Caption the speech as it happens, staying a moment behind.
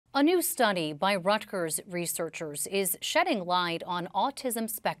A new study by Rutgers researchers is shedding light on autism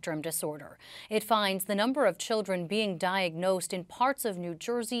spectrum disorder. It finds the number of children being diagnosed in parts of New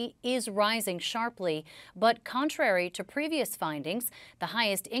Jersey is rising sharply, but contrary to previous findings, the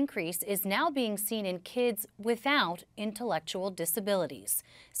highest increase is now being seen in kids without intellectual disabilities.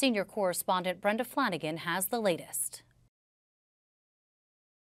 Senior correspondent Brenda Flanagan has the latest.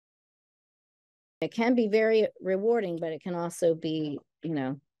 It can be very rewarding, but it can also be,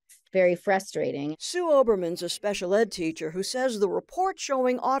 very frustrating. Sue Oberman's a special ed teacher who says the report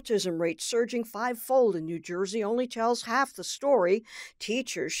showing autism rates surging fivefold in New Jersey only tells half the story.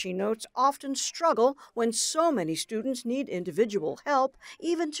 Teachers, she notes, often struggle when so many students need individual help,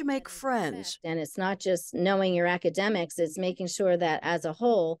 even to make friends. And it's not just knowing your academics, it's making sure that as a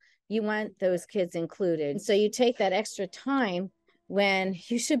whole, you want those kids included. So you take that extra time when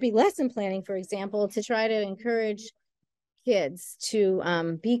you should be lesson planning, for example, to try to encourage kids to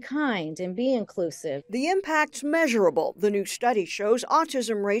be kind and be inclusive. The impact's measurable. The new study shows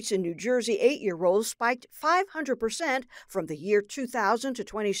autism rates in New Jersey 8-year-olds spiked 500% from the year 2000 to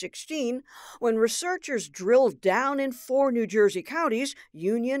 2016, when researchers drilled down in 4 New Jersey counties,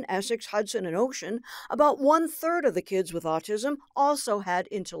 Union, Essex, Hudson, and Ocean. About 1/3 of the kids with autism also had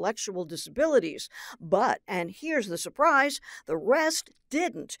intellectual disabilities. But, and here's the surprise, the rest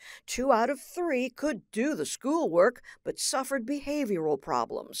didn't. 2 out of 3 could do the schoolwork, but suffered behavioral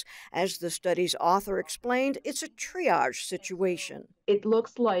problems. As the study's author explained, it's a triage situation. It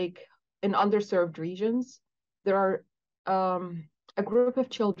looks like in underserved regions, there are a group of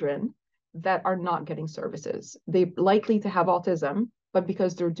children that are not getting services. They're likely to have autism, but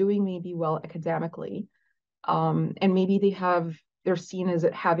because they're doing maybe well academically, and maybe they're seen as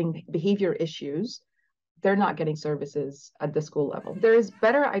having behavior issues, they're not getting services at the school level. There is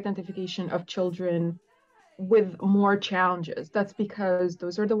better identification of children with more challenges. That's because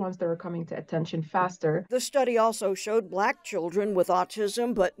those are the ones that are coming to attention faster. The study also showed Black children with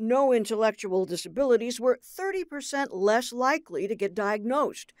autism but no intellectual disabilities were 30% less likely to get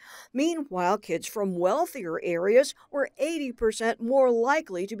diagnosed. Meanwhile, kids from wealthier areas were 80% more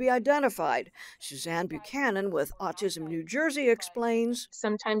likely to be identified. Suzanne Buchanan with Autism New Jersey explains.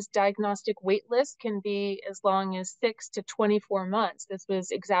 Sometimes diagnostic wait lists can be as long as 6 to 24 months. This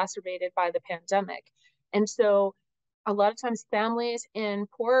was exacerbated by the pandemic. And so a lot of times families in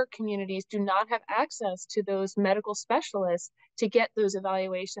poorer communities do not have access to those medical specialists to get those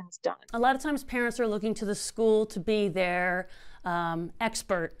evaluations done. A lot of times parents are looking to the school to be their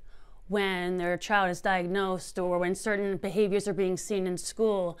expert when their child is diagnosed or when certain behaviors are being seen in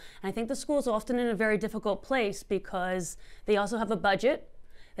school. And I think the school is often in a very difficult place because they also have a budget.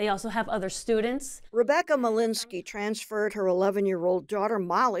 They also have other students. Rebecca Malinsky transferred her 11-year-old daughter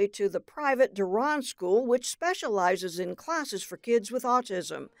Molly to the private Duran School, which specializes in classes for kids with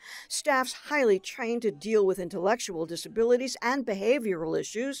autism. Staff's highly trained to deal with intellectual disabilities and behavioral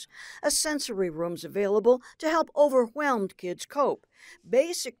issues. A sensory room's available to help overwhelmed kids cope.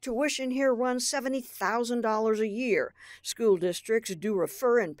 Basic tuition here runs $70,000 a year. School districts do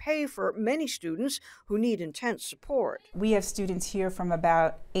refer and pay for many students who need intense support. We have students here from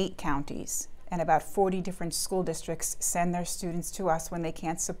about 8 counties, and about 40 different school districts send their students to us when they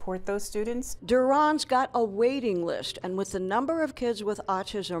can't support those students. Duran's got a waiting list, and with the number of kids with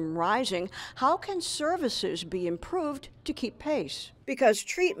autism rising, how can services be improved to keep pace? Because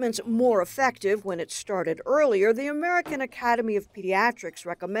treatment's more effective when it's started earlier, the American Academy of Pediatrics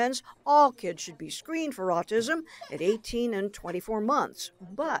recommends all kids should be screened for autism at 18 and 24 months.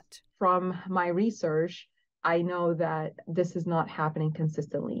 But from my research, I know that this is not happening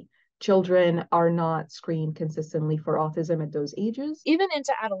consistently. Children are not screened consistently for autism at those ages. Even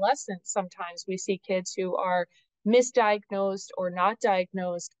into adolescence, sometimes we see kids who are misdiagnosed or not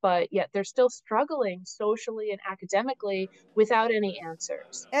diagnosed, but yet they're still struggling socially and academically without any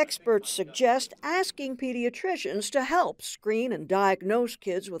answers. Experts suggest asking pediatricians to help screen and diagnose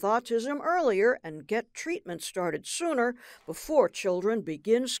kids with autism earlier and get treatment started sooner before children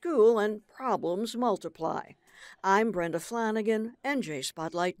begin school and problems multiply. I'm Brenda Flanagan, NJ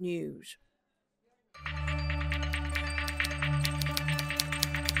Spotlight News.